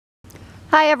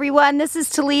Hi everyone, this is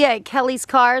Talia at Kelly's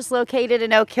Cars located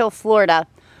in Oak Hill, Florida.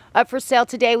 Up for sale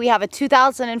today we have a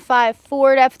 2005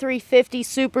 Ford F-350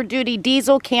 Super Duty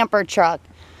diesel camper truck.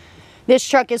 This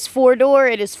truck is 4-door,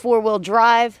 it is 4-wheel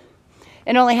drive,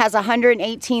 and only has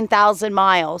 118,000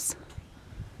 miles.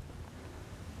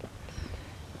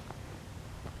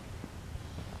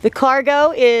 The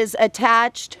cargo is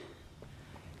attached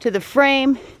to the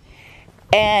frame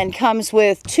and comes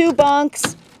with 2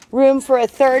 bunks, room for a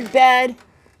 3rd bed,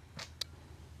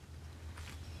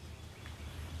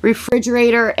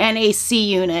 refrigerator, and AC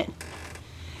unit.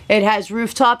 It has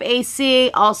rooftop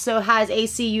AC, also has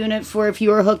AC unit for if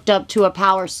you are hooked up to a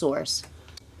power source.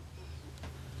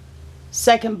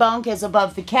 Second bunk is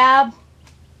above the cab.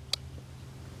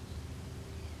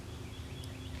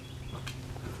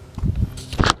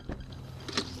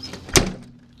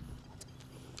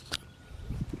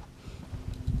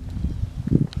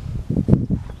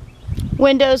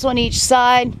 Windows on each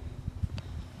side.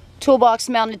 Toolbox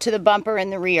mounted to the bumper in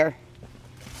the rear.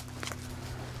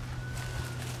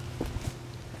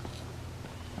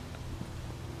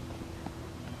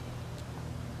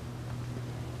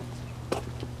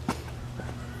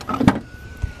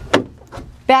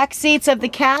 Back seats of the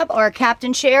cab are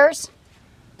captain chairs,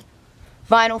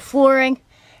 vinyl flooring,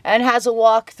 and has a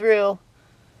walk-through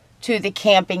to the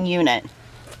camping unit.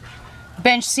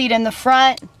 Bench seat in the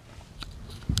front.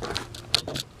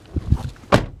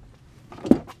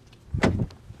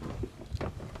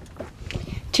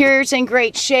 Interior's in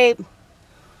great shape.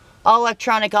 All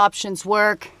electronic options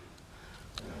work.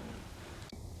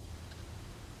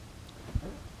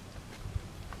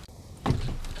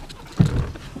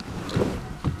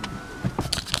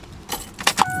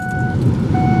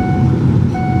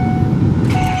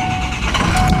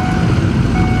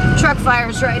 Truck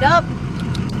fires right up.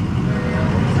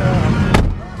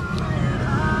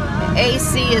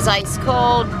 AC is ice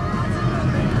cold.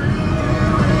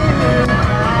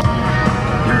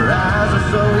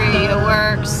 Radio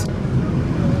works.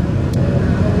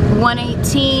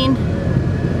 118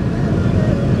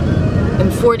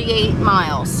 and 48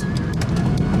 miles.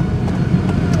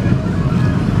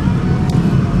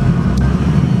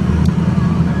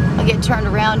 I'll get turned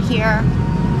around here.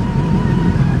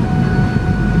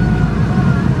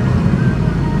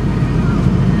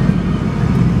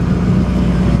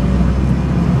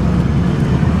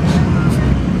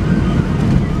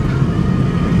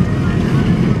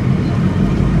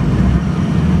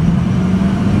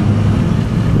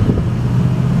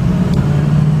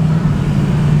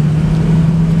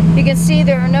 You can see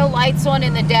there are no lights on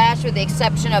in the dash with the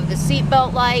exception of the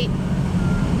seatbelt light.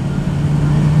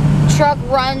 Truck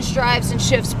runs, drives, and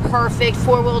shifts perfect.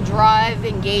 4-wheel drive,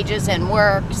 engages, and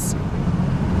works.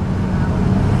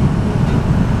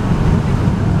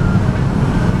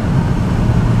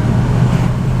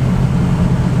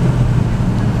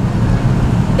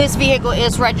 This vehicle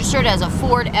is registered as a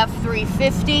Ford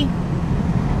F-350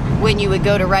 when you would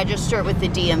go to register it with the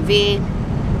DMV.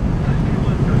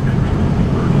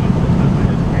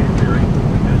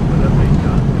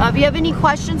 If you have any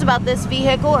questions about this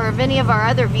vehicle or of any of our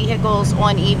other vehicles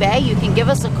on eBay, you can give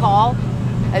us a call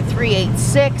at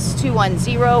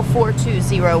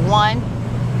 386-210-4201. You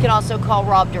can also call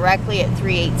Rob directly at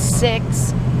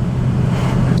 386-210.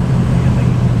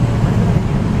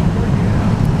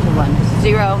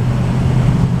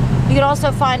 You can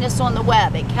also find us on the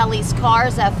web at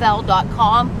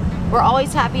kellyscarsfl.com. We're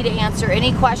always happy to answer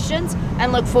any questions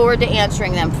and look forward to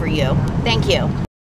answering them for you. Thank you.